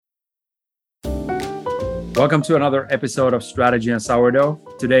Welcome to another episode of Strategy and Sourdough.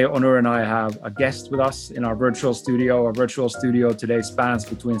 Today, Onur and I have a guest with us in our virtual studio. Our virtual studio today spans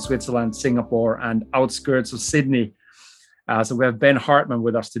between Switzerland, Singapore, and outskirts of Sydney. So we have Ben Hartman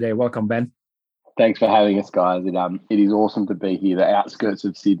with us today. Welcome, Ben. Thanks for having us, guys. It is awesome to be here. The outskirts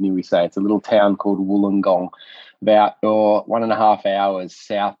of Sydney, we say. It's a little town called Wollongong, about 1.5 hours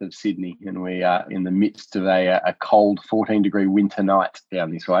south of Sydney. And we are in the midst of a cold 14-degree winter night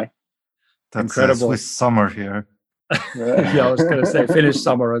down this way. That's incredible. Swiss summer here. Yeah, I was going to say Finnish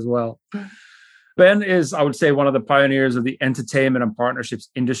summer as well. Ben is, I would say, one of the pioneers of the entertainment and partnerships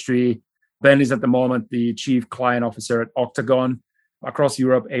industry. Ben is at the moment the Chief Client Officer at Octagon across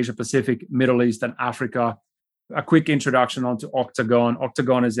Europe, Asia Pacific, Middle East, and Africa. A quick introduction onto Octagon.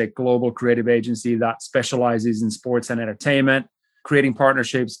 Octagon is a global creative agency that specializes in sports and entertainment, creating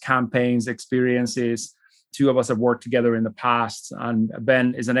partnerships, campaigns, experiences. Two of us have worked together in the past, and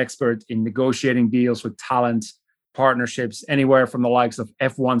Ben is an expert in negotiating deals with talent, partnerships, anywhere from the likes of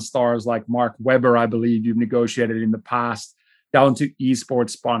F1 stars like Mark Webber, I believe you've negotiated in the past, down to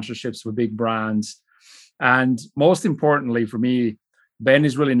esports sponsorships with big brands. And most importantly for me, Ben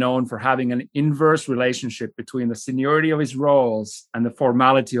is really known for having an inverse relationship between the seniority of his roles and the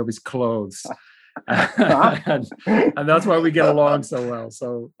formality of his clothes. and that's why we get along so well.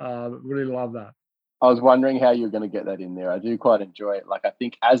 So really love that. I was wondering how you're going to get that in there. I do quite enjoy it. Like, I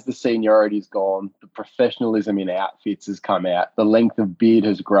think as the seniority's gone, the professionalism in outfits has come out, the length of beard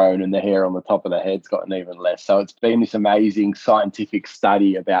has grown, and the hair on the top of the head's gotten even less. So it's been this amazing scientific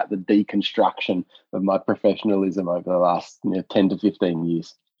study about the deconstruction of my professionalism over the last 10 to 15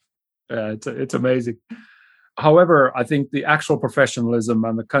 years. It's amazing. However, I think the actual professionalism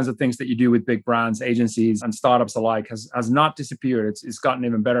and the kinds of things that you do with big brands, agencies, and startups alike has not disappeared. It's gotten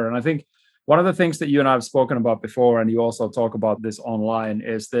even better. And I think one of the things that you and I have spoken about before, and you also talk about this online,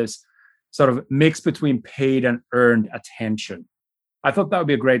 is this sort of mix between paid and earned attention. I thought that would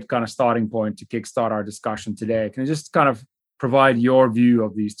be a great kind of starting point to kickstart our discussion today. Can you just kind of provide your view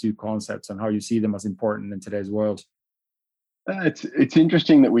of these two concepts and how you see them as important in today's world? It's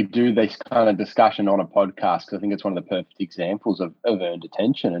interesting that we do this kind of discussion on a podcast, because I think it's one of the perfect examples of earned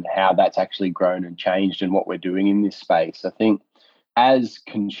attention and how that's actually grown and changed and what we're doing in this space. I think as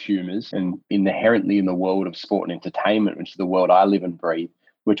consumers and inherently in the world of sport and entertainment, which is the world I live and breathe,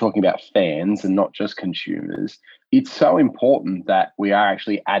 we're talking about fans and not just consumers. It's so important that we are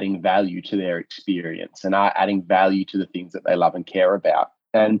actually adding value to their experience and are adding value to the things that they love and care about.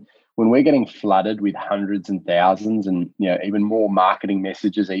 And when we're getting flooded with hundreds and thousands and even more marketing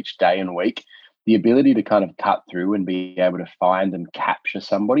messages each day and week, the ability to kind of cut through and be able to find and capture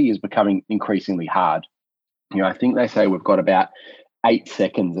somebody is becoming increasingly hard. I think they say we've got about 8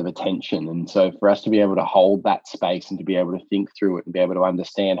 seconds of attention. And so for us to be able to hold that space and to be able to think through it and be able to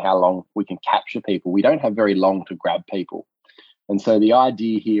understand how long we can capture people, we don't have very long to grab people. And so the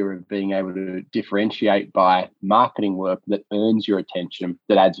idea here of being able to differentiate by marketing work that earns your attention,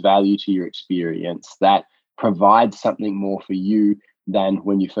 that adds value to your experience, that provides something more for you than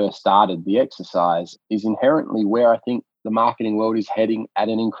when you first started the exercise, is inherently where I think the marketing world is heading at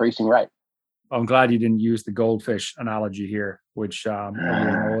an increasing rate. I'm glad you didn't use the goldfish analogy here, which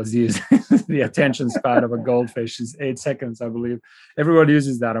everyone always uses. The attention span of a goldfish is 8 seconds, I believe. Everyone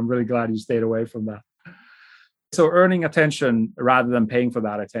uses that. I'm really glad you stayed away from that. So earning attention rather than paying for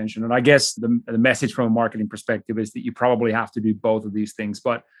that attention. And I guess the message from a marketing perspective is that you probably have to do both of these things.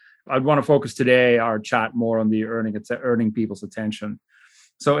 But I'd want to focus today, our chat, more on the earning people's attention.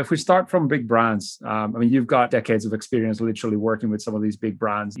 So if we start from big brands, you've got decades of experience literally working with some of these big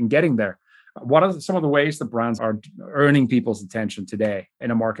brands in getting there. What are some of the ways that brands are earning people's attention today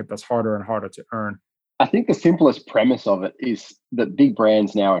in a market that's harder and harder to earn? I think the simplest premise of it is that big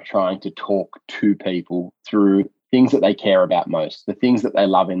brands now are trying to talk to people through things that they care about most, the things that they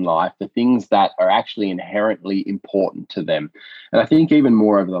love in life, the things that are actually inherently important to them. And I think even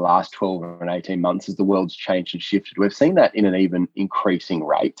more over the last 12 and 18 months as the world's changed and shifted, we've seen that in an even increasing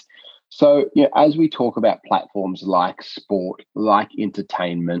rate. So, as we talk about platforms like sport, like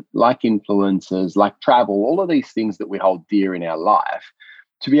entertainment, like influencers, like travel, all of these things that we hold dear in our life,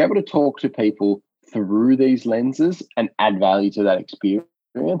 to be able to talk to people through these lenses and add value to that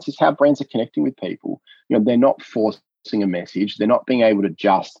experience is how brands are connecting with people. They're not forcing a message. They're not being able to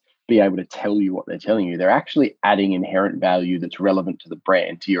just be able to tell you what they're telling you. They're actually adding inherent value that's relevant to the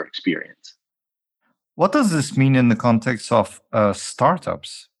brand, to your experience. What does this mean in the context of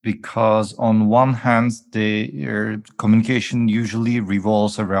startups? Because on one hand, their communication usually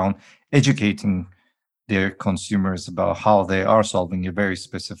revolves around educating their consumers about how they are solving a very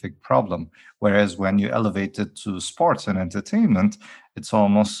specific problem. Whereas when you elevate it to sports and entertainment, it's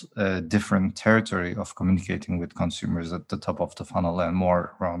almost a different territory of communicating with consumers at the top of the funnel and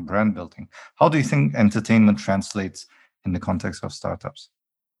more around brand building. How do you think entertainment translates in the context of startups?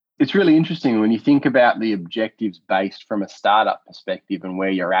 It's really interesting when you think about the objectives based from a startup perspective and where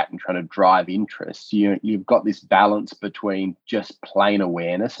you're at and trying to drive interest. You've got this balance between just plain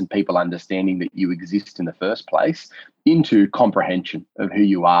awareness and people understanding that you exist in the first place into comprehension of who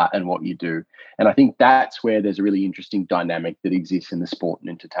you are and what you do. And I think that's where there's a really interesting dynamic that exists in the sport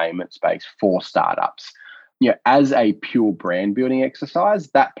and entertainment space for startups. As a pure brand building exercise,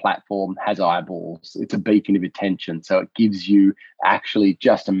 that platform has eyeballs. It's a beacon of attention. So it gives you actually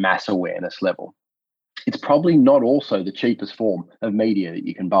just a mass awareness level. It's probably not also the cheapest form of media that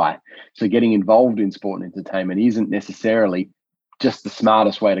you can buy. So getting involved in sport and entertainment isn't necessarily just the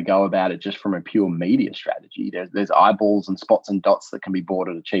smartest way to go about it just from a pure media strategy. There's eyeballs and spots and dots that can be bought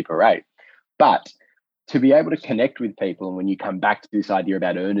at a cheaper rate. But to be able to connect with people, and when you come back to this idea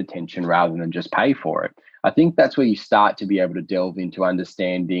about earn attention rather than just pay for it, I think that's where you start to be able to delve into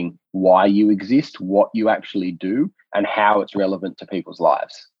understanding why you exist, what you actually do, and how it's relevant to people's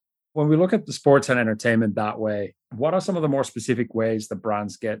lives. When we look at the sports and entertainment that way, what are some of the more specific ways that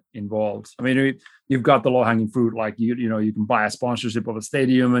brands get involved? I mean, you've got the low-hanging fruit, like you can buy a sponsorship of a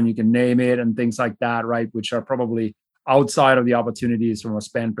stadium and you can name it and things like that, right? Which are probably outside of the opportunities from a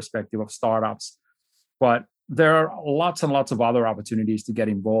spend perspective of startups. But there are lots and lots of other opportunities to get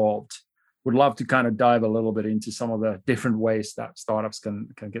involved. Would love to kind of dive a little bit into some of the different ways that startups can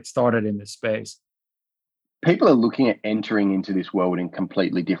get started in this space. People are looking at entering into this world in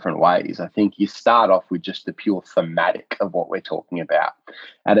completely different ways. I think you start off with just the pure thematic of what we're talking about.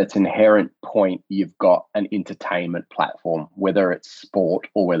 At its inherent point, you've got an entertainment platform, whether it's sport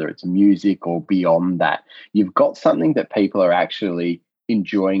or whether it's music or beyond that. You've got something that people are actually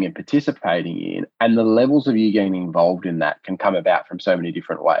enjoying and participating in, and the levels of you getting involved in that can come about from so many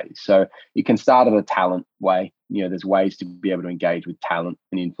different ways. So it can start at a talent way. There's ways to be able to engage with talent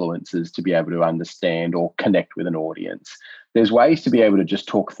and influencers to be able to understand or connect with an audience. There's ways to be able to just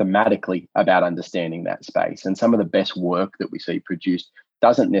talk thematically about understanding that space. And some of the best work that we see produced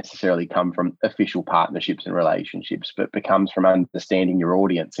doesn't necessarily come from official partnerships and relationships, but becomes from understanding your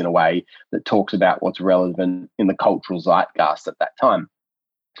audience in a way that talks about what's relevant in the cultural zeitgeist at that time.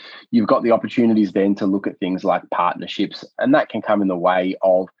 You've got the opportunities then to look at things like partnerships, and that can come in the way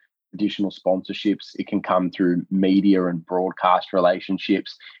of additional sponsorships. It can come through media and broadcast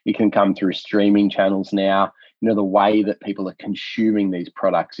relationships. It can come through streaming channels now. The way that people are consuming these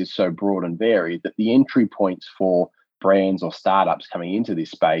products is so broad and varied that the entry points for brands or startups coming into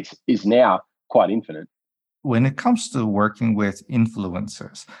this space is now quite infinite. When it comes to working with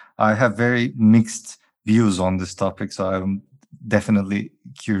influencers, I have very mixed views on this topic, so I'm definitely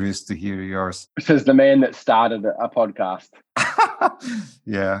curious to hear yours. Says the man that started a podcast.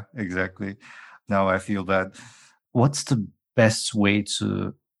 Yeah, exactly. Now I feel that. What's the best way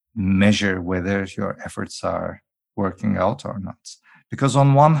to measure whether your efforts are working out or not? Because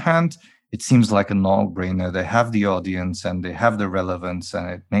on one hand, it seems like a no-brainer. They have the audience and they have the relevance, and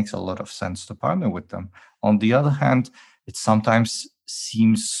it makes a lot of sense to partner with them. On the other hand, it sometimes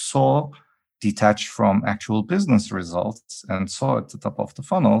seems so detached from actual business results and so at the top of the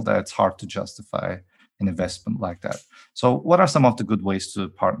funnel that it's hard to justify an investment like that. So what are some of the good ways to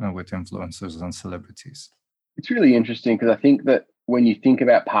partner with influencers and celebrities? It's really interesting because I think that when you think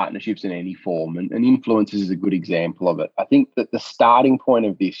about partnerships in any form, and influencers is a good example of it, I think that the starting point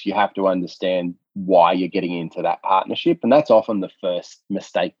of this, you have to understand why you're getting into that partnership. And that's often the first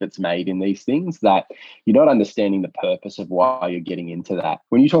mistake that's made in these things, that you're not understanding the purpose of why you're getting into that.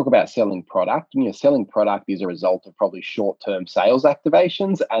 When you talk about selling product, selling product is a result of probably short-term sales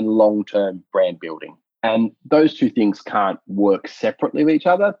activations and long-term brand building. And those two things can't work separately with each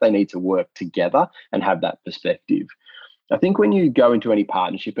other. They need to work together and have that perspective. I think when you go into any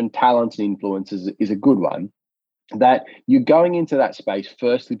partnership, and talent and influencers is a good one, that you're going into that space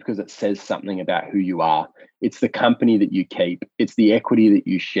firstly because it says something about who you are. It's the company that you keep. It's the equity that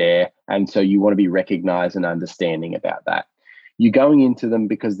you share. And so you want to be recognized and understanding about that. You're going into them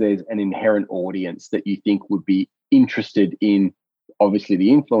because there's an inherent audience that you think would be interested in, obviously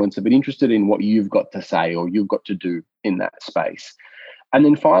the influencer, but interested in what you've got to say or you've got to do in that space. And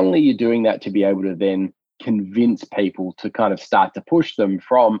then finally, you're doing that to be able to then convince people to kind of start to push them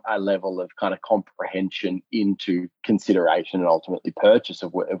from a level of kind of comprehension into consideration and ultimately purchase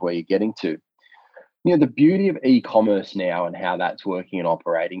of where you're getting to. The beauty of e-commerce now and how that's working and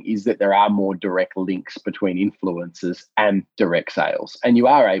operating is that there are more direct links between influencers and direct sales. And you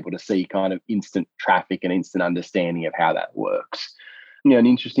are able to see kind of instant traffic and instant understanding of how that works. An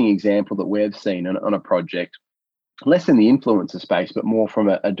interesting example that we've seen on a project less in the influencer space, but more from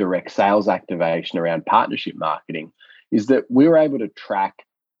a direct sales activation around partnership marketing, is that we were able to track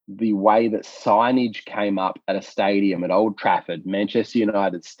the way that signage came up at a stadium at Old Trafford, Manchester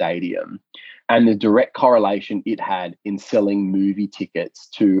United Stadium, and the direct correlation it had in selling movie tickets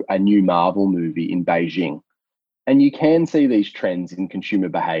to a new Marvel movie in Beijing. And you can see these trends in consumer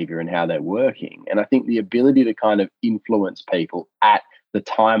behavior and how they're working. And I think the ability to kind of influence people at the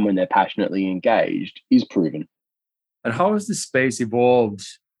time when they're passionately engaged is proven. And how has this space evolved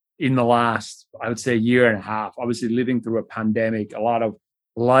in the last, I would say, year and a half? Obviously, living through a pandemic, a lot of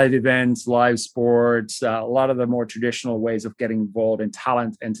live events, live sports, a lot of the more traditional ways of getting involved in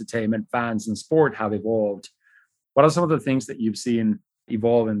talent, entertainment, fans, and sport have evolved. What are some of the things that you've seen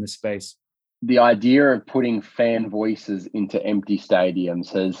evolve in this space? The idea of putting fan voices into empty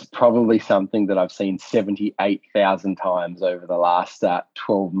stadiums is probably something that I've seen 78,000 times over the last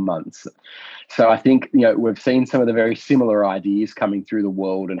 12 months. So I think, we've seen some of the very similar ideas coming through the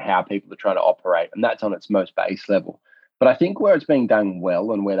world and how people are trying to operate, and that's on its most base level. But I think where it's being done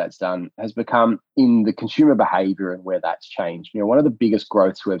well and where that's done has become in the consumer behavior and where that's changed. One of the biggest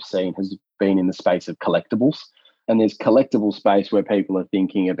growths we've seen has been in the space of collectibles. And there's collectible space where people are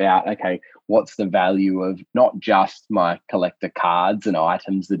thinking about, okay, what's the value of not just my collector cards and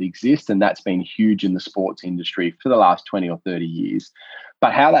items that exist? And that's been huge in the sports industry for the last 20 or 30 years.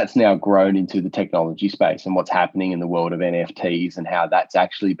 But how that's now grown into the technology space and what's happening in the world of NFTs and how that's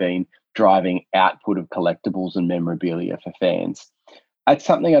actually been driving output of collectibles and memorabilia for fans. That's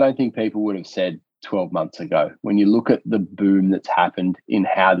something I don't think people would have said 12 months ago. When you look at the boom that's happened in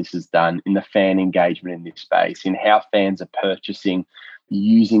how this is done, in the fan engagement in this space, in how fans are purchasing,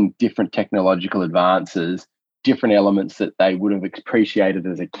 using different technological advances, different elements that they would have appreciated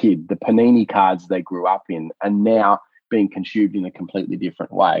as a kid, the Panini cards they grew up in, and now being consumed in a completely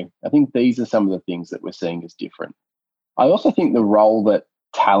different way. I think these are some of the things that we're seeing as different. I also think the role that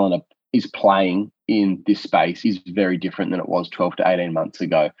talent is playing in this space is very different than it was 12 to 18 months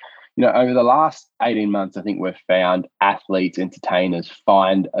ago. Over the last 18 months, I think we've found athletes, entertainers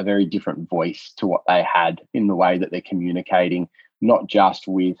find a very different voice to what they had in the way that they're communicating, not just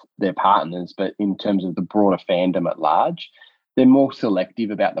with their partners, but in terms of the broader fandom at large. They're more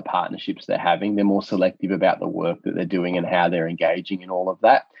selective about the partnerships they're having. They're more selective about the work that they're doing and how they're engaging in all of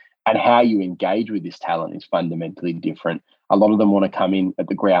that. And how you engage with this talent is fundamentally different. A lot of them want to come in at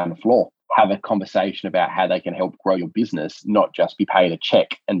the ground floor, have a conversation about how they can help grow your business, not just be paid a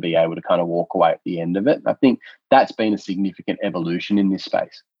check and be able to kind of walk away at the end of it. I think that's been a significant evolution in this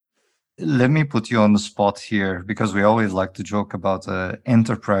space. Let me put you on the spot here, because we always like to joke about an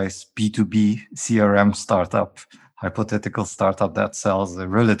enterprise B2B CRM startup, hypothetical startup that sells a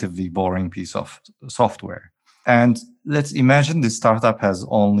relatively boring piece of software. And let's imagine this startup has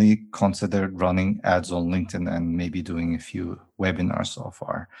only considered running ads on LinkedIn and maybe doing a few webinars so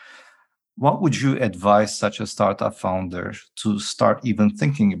far. What would you advise such a startup founder to start even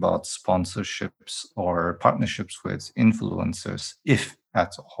thinking about sponsorships or partnerships with influencers, if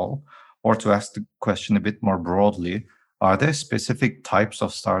at all? Or to ask the question a bit more broadly, are there specific types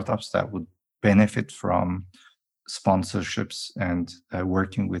of startups that would benefit from sponsorships and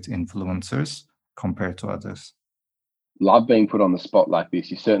working with influencers compared to others? Love being put on the spot like this.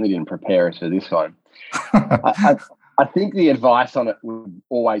 You certainly didn't prepare us for this one. I think the advice on it would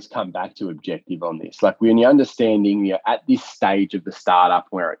always come back to objective on this. Like when you're understanding, at this stage of the startup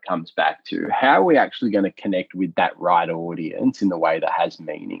where it comes back to, how are we actually going to connect with that right audience in the way that has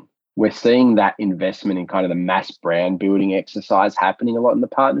meaning? We're seeing that investment in kind of the mass brand building exercise happening a lot in the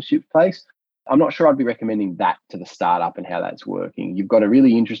partnership place. I'm not sure I'd be recommending that to the startup and how that's working. You've got a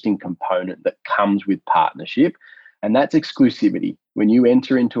really interesting component that comes with partnership, and that's exclusivity. When you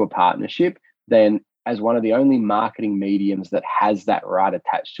enter into a partnership, then as one of the only marketing mediums that has that right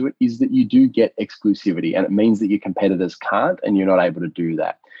attached to it is that you do get exclusivity, and it means that your competitors can't and you're not able to do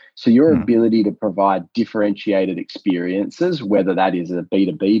that. So your ability to provide differentiated experiences, whether that is a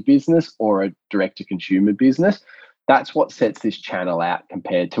B2B business or a direct-to-consumer business, that's what sets this channel out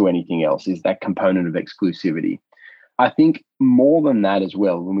compared to anything else, is that component of exclusivity. I think more than that as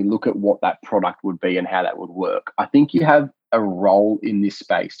well, when we look at what that product would be and how that would work, I think you have a role in this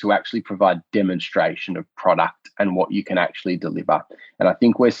space to actually provide demonstration of product and what you can actually deliver. And I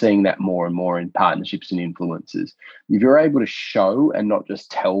think we're seeing that more and more in partnerships and influencers. If you're able to show and not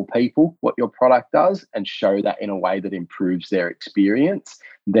just tell people what your product does and show that in a way that improves their experience,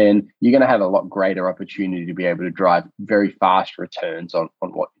 then you're going to have a lot greater opportunity to be able to drive very fast returns on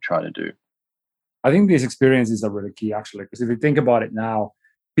what you're trying to do. I think these experiences are really key, actually, because if you think about it now,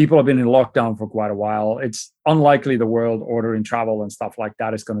 people have been in lockdown for quite a while. It's unlikely the world ordering travel and stuff like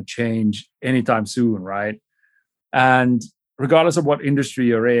that is going to change anytime soon, right? And regardless of what industry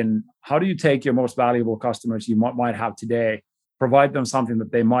you're in, how do you take your most valuable customers you might have today, provide them something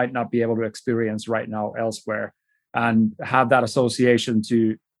that they might not be able to experience right now elsewhere, and have that association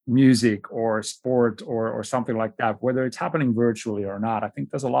to music or sport or something like that, whether it's happening virtually or not? I think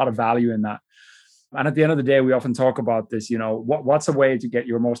there's a lot of value in that. And at the end of the day, we often talk about this, what's a way to get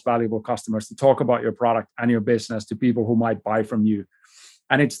your most valuable customers to talk about your product and your business to people who might buy from you.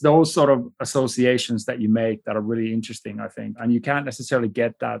 And it's those sort of associations that you make that are really interesting, I think. And you can't necessarily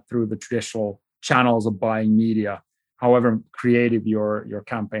get that through the traditional channels of buying media, however creative your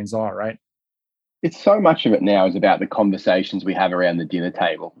campaigns are, right? It's so much of it now is about the conversations we have around the dinner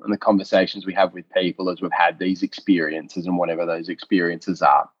table and the conversations we have with people as we've had these experiences and whatever those experiences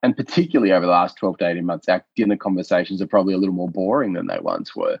are. And particularly over the last 12 to 18 months, our dinner conversations are probably a little more boring than they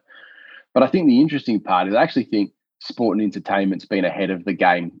once were. But I think the interesting part is I actually think sport and entertainment's been ahead of the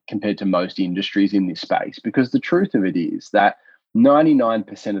game compared to most industries in this space, because the truth of it is that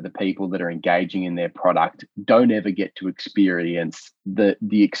 99% of the people that are engaging in their product don't ever get to experience the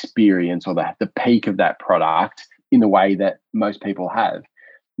experience or the peak of that product in the way that most people have.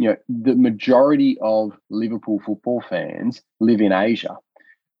 The majority of Liverpool football fans live in Asia.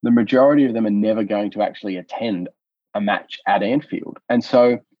 The majority of them are never going to actually attend a match at Anfield. And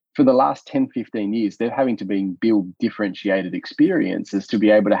so for the last 10, 15 years, they're having to build differentiated experiences to be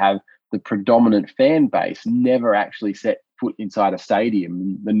able to have the predominant fan base never actually set foot inside a stadium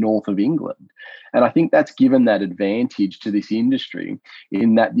in the north of England. And I think that's given that advantage to this industry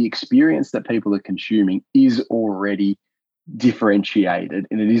in that the experience that people are consuming is already differentiated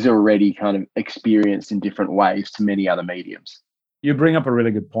and it is already kind of experienced in different ways to many other mediums. You bring up a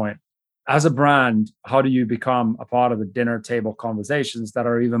really good point. As a brand, how do you become a part of the dinner table conversations that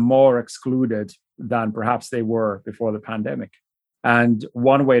are even more excluded than perhaps they were before the pandemic? And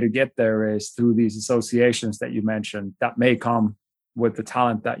one way to get there is through these associations that you mentioned that may come with the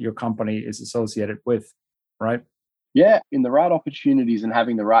talent that your company is associated with, right? Yeah, in the right opportunities and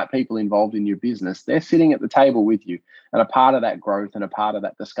having the right people involved in your business, they're sitting at the table with you and a part of that growth and a part of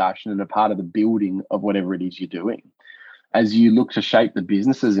that discussion and a part of the building of whatever it is you're doing. As you look to shape the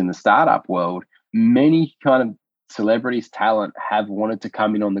businesses in the startup world, many kind of celebrities, talent have wanted to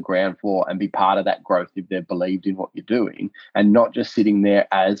come in on the ground floor and be part of that growth if they've believed in what you're doing and not just sitting there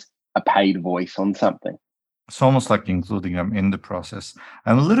as a paid voice on something. It's almost like including them in the process.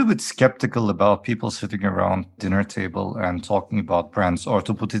 I'm a little bit skeptical about people sitting around dinner table and talking about brands, or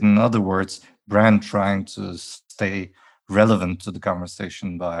to put it in other words, brand trying to stay relevant to the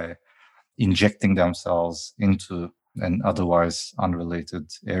conversation by injecting themselves into an otherwise unrelated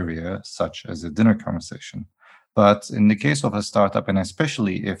area, such as a dinner conversation. But in the case of a startup, and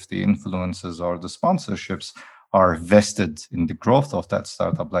especially if the influences or the sponsorships are vested in the growth of that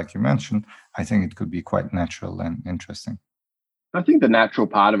startup, like you mentioned, I think it could be quite natural and interesting. I think the natural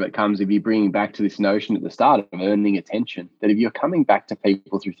part of it comes if you're bringing back to this notion at the start of earning attention, that if you're coming back to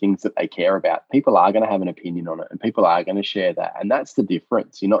people through things that they care about, people are going to have an opinion on it and people are going to share that. And that's the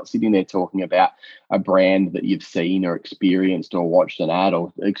difference. You're not sitting there talking about a brand that you've seen or experienced or watched an ad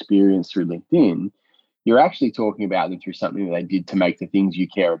or experienced through LinkedIn. You're actually talking about them through something that they did to make the things you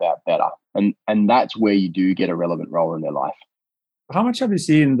care about better. And that's where you do get a relevant role in their life. How much have you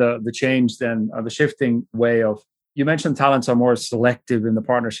seen the change then, or the shifting way of, you mentioned talents are more selective in the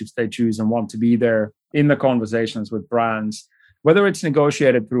partnerships they choose and want to be there in the conversations with brands, whether it's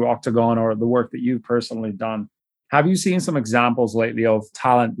negotiated through Octagon or the work that you've personally done. Have you seen some examples lately of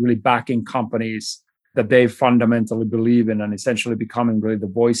talent really backing companies that they fundamentally believe in and essentially becoming really the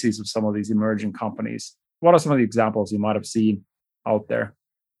voices of some of these emerging companies? What are some of the examples you might have seen out there?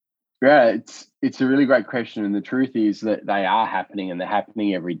 Yeah, it's a really great question. And the truth is that they are happening and they're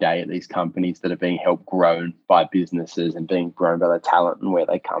happening every day at these companies that are being helped grown by businesses and being grown by the talent and where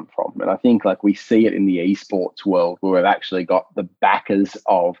they come from. And I think like we see it in the esports world where we've actually got the backers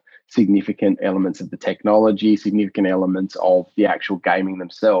of significant elements of the technology, significant elements of the actual gaming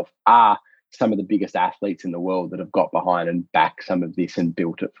themselves are some of the biggest athletes in the world that have got behind and backed some of this and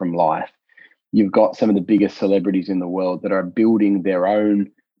built it from life. You've got some of the biggest celebrities in the world that are building their own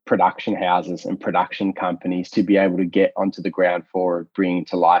production houses and production companies to be able to get onto the ground floor of bringing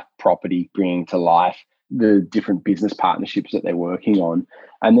to life property, bringing to life the different business partnerships that they're working on.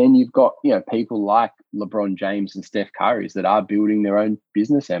 And then you've got, people like LeBron James and Steph Curry's that are building their own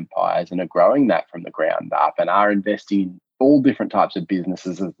business empires and are growing that from the ground up and are investing in all different types of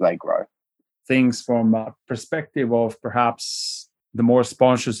businesses as they grow. Things from a perspective of perhaps the more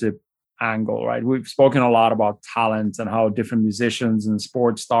sponsorship angle, right? We've spoken a lot about talent and how different musicians and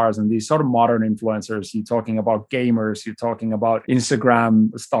sports stars and these sort of modern influencers, you're talking about gamers, you're talking about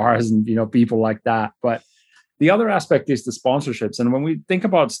Instagram stars and, people like that. But The other aspect is the sponsorships. And when we think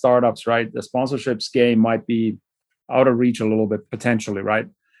about startups, right, the sponsorships game might be out of reach a little bit potentially, right?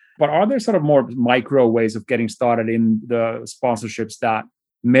 But are there sort of more micro ways of getting started in the sponsorships that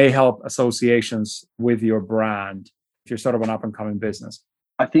may help associations with your brand if you're sort of an up and coming business?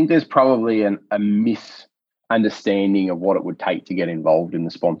 I think there's probably a misunderstanding of what it would take to get involved in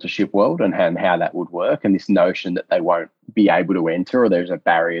the sponsorship world and how that would work. And this notion that they won't be able to enter or there's a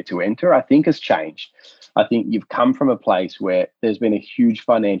barrier to enter, I think has changed. I think you've come from a place where there's been a huge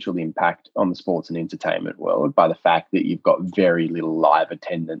financial impact on the sports and entertainment world by the fact that you've got very little live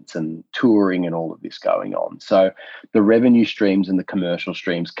attendance and touring and all of this going on. So the revenue streams and the commercial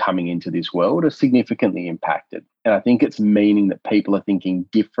streams coming into this world are significantly impacted. And I think it's meaning that people are thinking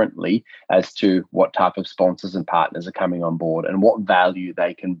differently as to what type of sponsors and partners are coming on board and what value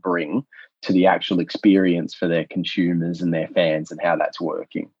they can bring to the actual experience for their consumers and their fans and how that's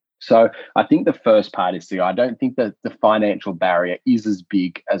working. So I think the first part is I don't think that the financial barrier is as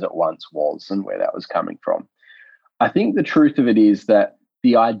big as it once was and where that was coming from. I think the truth of it is that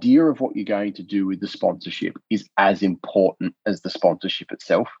the idea of what you're going to do with the sponsorship is as important as the sponsorship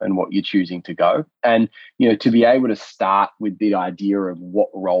itself and what you're choosing to go. And, to be able to start with the idea of what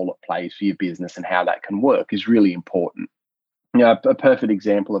role it plays for your business and how that can work is really important. A perfect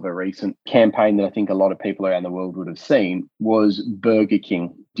example of a recent campaign that I think a lot of people around the world would have seen was Burger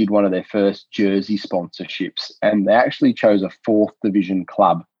King did one of their first jersey sponsorships, and they actually chose a 4th division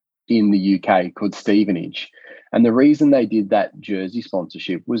club in the UK called Stevenage. And the reason they did that jersey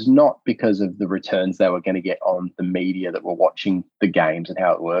sponsorship was not because of the returns they were going to get on the media that were watching the games and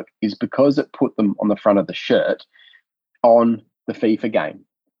how it worked, is because it put them on the front of the shirt on the FIFA game.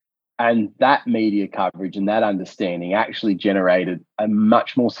 And that media coverage and that understanding actually generated a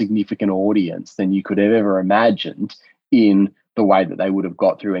much more significant audience than you could have ever imagined in the way that they would have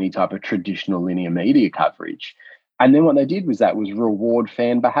got through any type of traditional linear media coverage. And then what they did was reward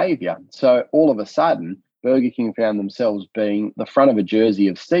fan behavior. So all of a sudden, Burger King found themselves being the front of a jersey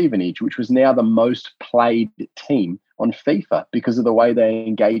of Stevenage, which was now the most played team on FIFA because of the way they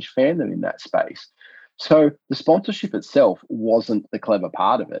engaged fandom in that space. So the sponsorship itself wasn't the clever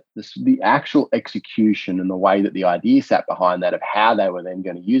part of it. The actual execution and the way that the idea sat behind that of how they were then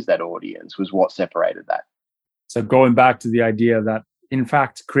going to use that audience was what separated that. So going back to the idea that, in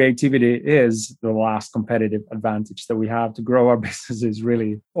fact, creativity is the last competitive advantage that we have to grow our businesses,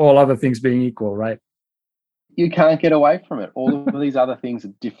 really, all other things being equal, right? You can't get away from it. All of these other things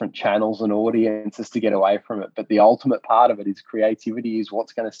are different channels and audiences to get away from it. But the ultimate part of it is creativity is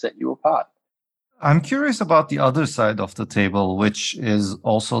what's going to set you apart. I'm curious about the other side of the table, which is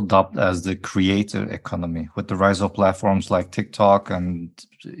also dubbed as the creator economy. With the rise of platforms like TikTok and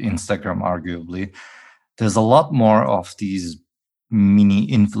Instagram, arguably, there's a lot more of these mini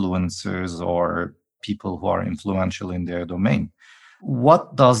influencers or people who are influential in their domain.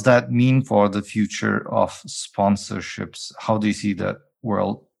 What does that mean for the future of sponsorships? How do you see that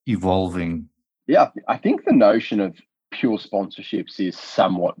world evolving? Yeah, I think the notion of pure sponsorships is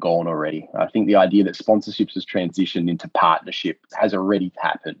somewhat gone already. I think the idea that sponsorships has transitioned into partnership has already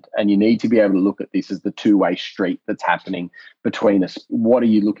happened. And you need to be able to look at this as the two-way street that's happening between us. What are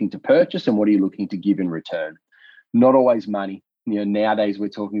you looking to purchase and what are you looking to give in return? Not always money. Nowadays we're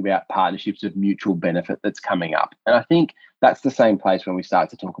talking about partnerships of mutual benefit that's coming up. And I think that's the same place when we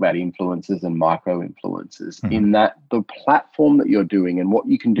start to talk about influencers and micro influencers, in that the platform that you're doing and what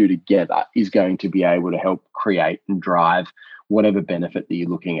you can do together is going to be able to help create and drive whatever benefit that you're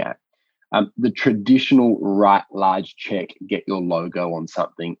looking at. The traditional write large check, get your logo on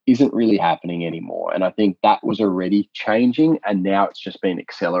something isn't really happening anymore. And I think that was already changing and now it's just been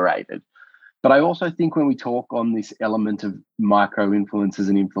accelerated. But I also think when we talk on this element of micro influencers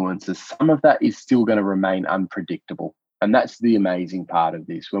and influencers, some of that is still going to remain unpredictable. And that's the amazing part of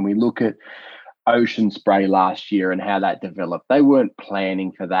this. When we look at Ocean Spray last year and how that developed, they weren't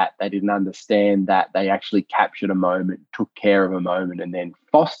planning for that. They didn't understand that. They actually captured a moment, took care of a moment, and then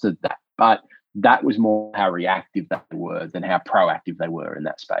fostered that. But that was more how reactive they were than how proactive they were in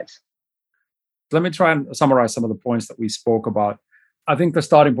that space. Let me try and summarize some of the points that we spoke about. I think the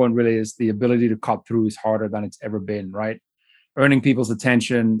starting point really is the ability to cut through is harder than it's ever been, right? Earning people's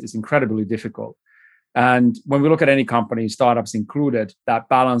attention is incredibly difficult. And when we look at any company, startups included, that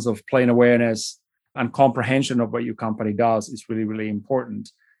balance of plain awareness and comprehension of what your company does is really, really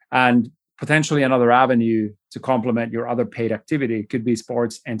important. And potentially another avenue to complement your other paid activity could be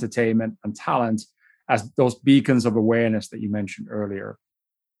sports, entertainment, and talent as those beacons of awareness that you mentioned earlier.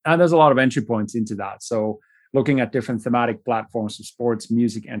 And there's a lot of entry points into that. So looking at different thematic platforms of sports,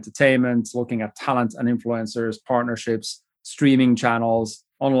 music, entertainment, looking at talent and influencers, partnerships, streaming channels,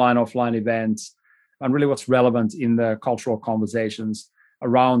 online, offline events, and really what's relevant in the cultural conversations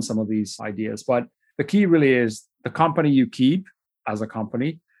around some of these ideas. But the key really is the company you keep as a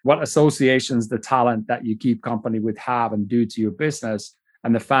company, what associations the talent that you keep company with have and do to your business,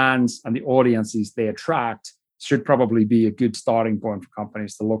 and the fans and the audiences they attract should probably be a good starting point for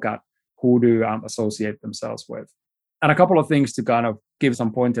companies to look at who to associate themselves with. And a couple of things to kind of give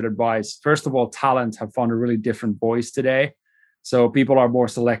some pointed advice. First of all, talent have found a really different voice today. So people are more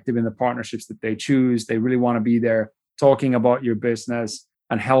selective in the partnerships that they choose. They really want to be there talking about your business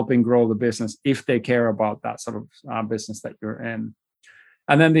and helping grow the business if they care about that sort of business that you're in.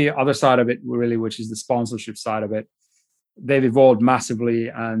 And then the other side of it, really, which is the sponsorship side of it, they've evolved massively.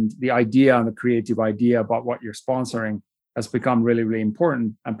 And the idea and the creative idea about what you're sponsoring has become really, really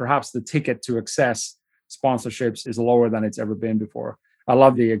important. And perhaps the ticket to access sponsorships is lower than it's ever been before. I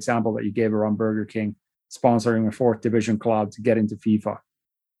love the example that you gave around Burger King sponsoring a 4th division club to get into FIFA.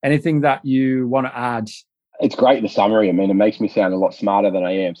 Anything that you want to add? It's great, the summary. I mean, it makes me sound a lot smarter than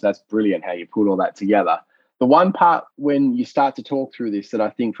I am. So that's brilliant how you put all that together. The one part when you start to talk through this that I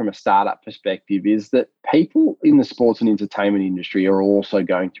think from a startup perspective is that people in the sports and entertainment industry are also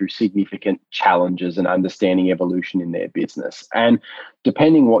going through significant challenges and understanding evolution in their business. And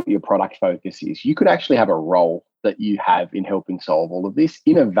depending what your product focus is, you could actually have a role that you have in helping solve all of this.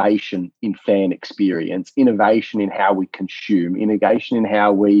 Innovation in fan experience, innovation in how we consume, innovation in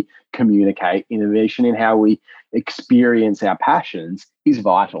how we communicate, innovation in how we experience our passions is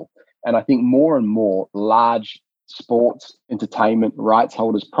vital. And I think more and more large sports, entertainment, rights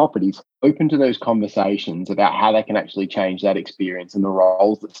holders, properties open to those conversations about how they can actually change that experience and the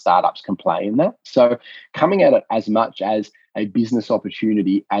roles that startups can play in that. So coming at it as much as a business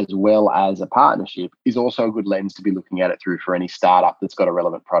opportunity as well as a partnership is also a good lens to be looking at it through for any startup that's got a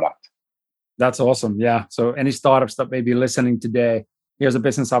relevant product. That's awesome. Yeah. So any startups that may be listening today, here's a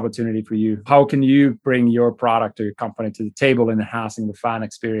business opportunity for you. How can you bring your product or your company to the table in enhancing the fan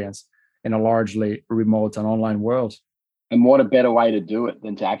experience in a largely remote and online world? And what a better way to do it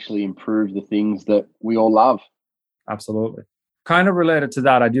than to actually improve the things that we all love. Absolutely. Kind of related to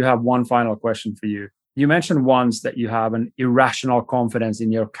that, I do have one final question for you. You mentioned once that you have an irrational confidence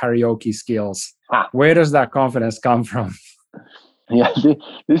in your karaoke skills. Where does that confidence come from? Yeah,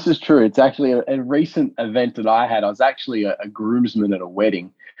 this is true. It's actually a recent event that I had. I was actually a groomsman at a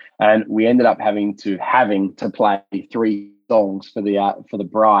wedding, and we ended up having to play 3 songs for the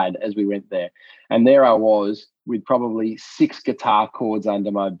bride as we went there. And there I was with probably 6 guitar chords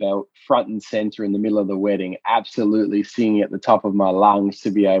under my belt, front and center in the middle of the wedding, absolutely singing at the top of my lungs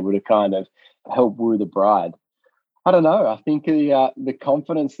to be able to kind of help woo the bride. I don't know. I think the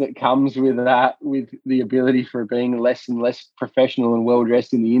confidence that comes with that, with the ability for being less and less professional and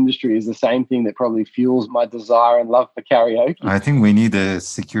well-dressed in the industry is the same thing that probably fuels my desire and love for karaoke. I think we need a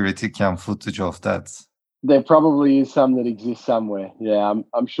security cam footage of that. There probably is some that exists somewhere. Yeah,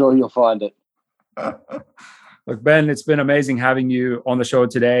 I'm sure you'll find it. Look, Ben, it's been amazing having you on the show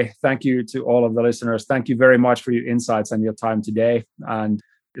today. Thank you to all of the listeners. Thank you very much for your insights and your time today. And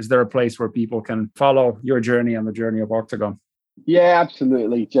is there a place where people can follow your journey and the journey of Octagon? Yeah,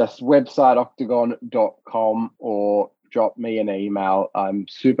 absolutely. Just website octagon.com or drop me an email. I'm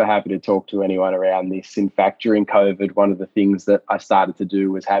super happy to talk to anyone around this. In fact, during COVID, one of the things that I started to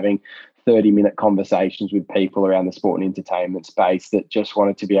do was having 30-minute conversations with people around the sport and entertainment space that just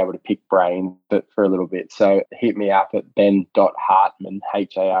wanted to be able to pick brains for a little bit. So hit me up at ben.hartman,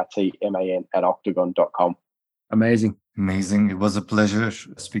 Hartman, at octagon.com. Amazing. It was a pleasure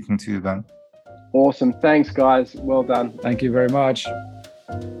speaking to you, Ben. Awesome. Thanks, guys. Well done. Thank you very much.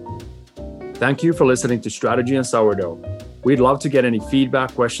 Thank you for listening to Strategy and Sourdough. We'd love to get any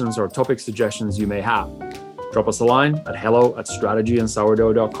feedback, questions, or topic suggestions you may have. Drop us a line at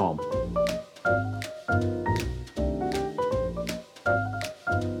hello@strategyandsourdough.com.